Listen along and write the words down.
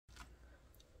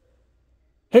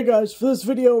Hey guys, for this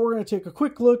video we're going to take a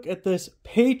quick look at this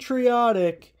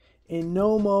Patriotic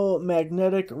Inomo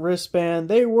magnetic wristband.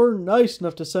 They were nice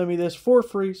enough to send me this for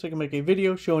free so I can make a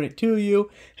video showing it to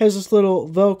you. It has this little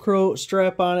Velcro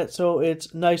strap on it so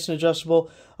it's nice and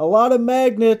adjustable. A lot of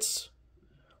magnets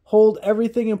hold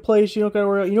everything in place. You don't got to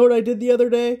worry. You know what I did the other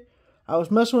day? I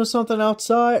was messing with something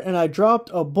outside and I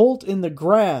dropped a bolt in the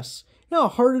grass. You know how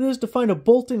hard it is to find a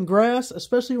bolt in grass,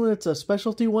 especially when it's a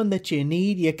specialty one that you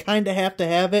need. You kind of have to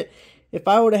have it. If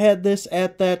I would have had this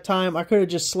at that time, I could have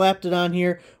just slapped it on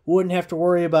here, wouldn't have to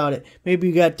worry about it. Maybe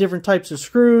you got different types of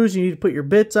screws, you need to put your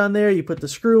bits on there, you put the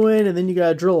screw in, and then you got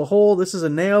to drill a hole. This is a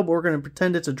nail, but we're going to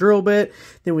pretend it's a drill bit.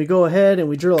 Then we go ahead and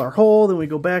we drill our hole, then we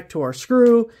go back to our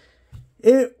screw.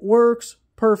 It works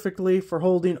perfectly for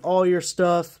holding all your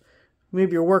stuff.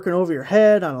 Maybe you're working over your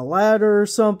head on a ladder or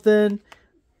something.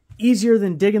 Easier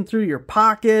than digging through your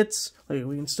pockets. Like,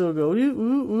 we can still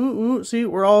go, see,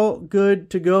 we're all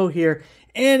good to go here.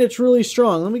 And it's really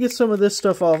strong. Let me get some of this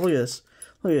stuff off. Look at this.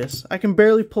 Look at this. I can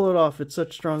barely pull it off. It's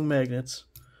such strong magnets.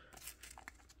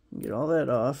 Get all that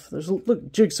off. There's a,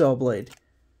 look, jigsaw blade.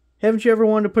 Haven't you ever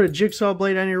wanted to put a jigsaw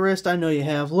blade on your wrist? I know you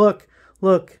have. Look,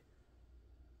 look.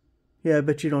 Yeah, I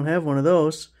bet you don't have one of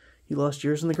those. You lost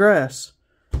yours in the grass.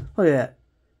 Look at that.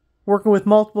 Working with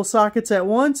multiple sockets at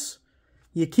once.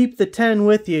 You keep the 10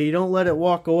 with you. You don't let it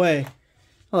walk away.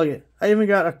 Look at it. I even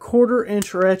got a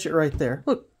 1/4-inch ratchet right there.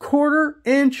 Look,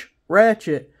 1/4-inch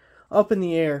ratchet up in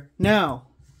the air. Now,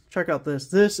 check out this.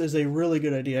 This is a really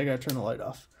good idea. I got to turn the light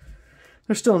off.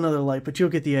 There's still another light, but you'll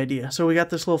get the idea. So we got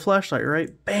this little flashlight,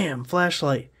 right? Bam,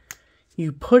 flashlight.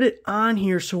 You put it on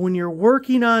here so when you're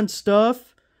working on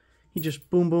stuff, you just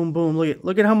boom, boom, boom.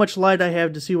 Look at how much light I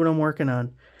have to see what I'm working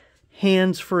on.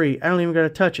 Hands free. I don't even got to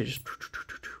touch it. Just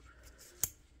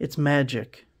it's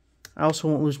magic. I also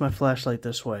won't lose my flashlight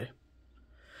this way.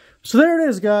 So there it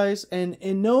is, guys. An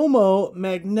Inomo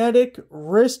magnetic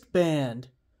wristband.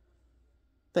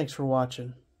 Thanks for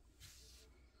watching.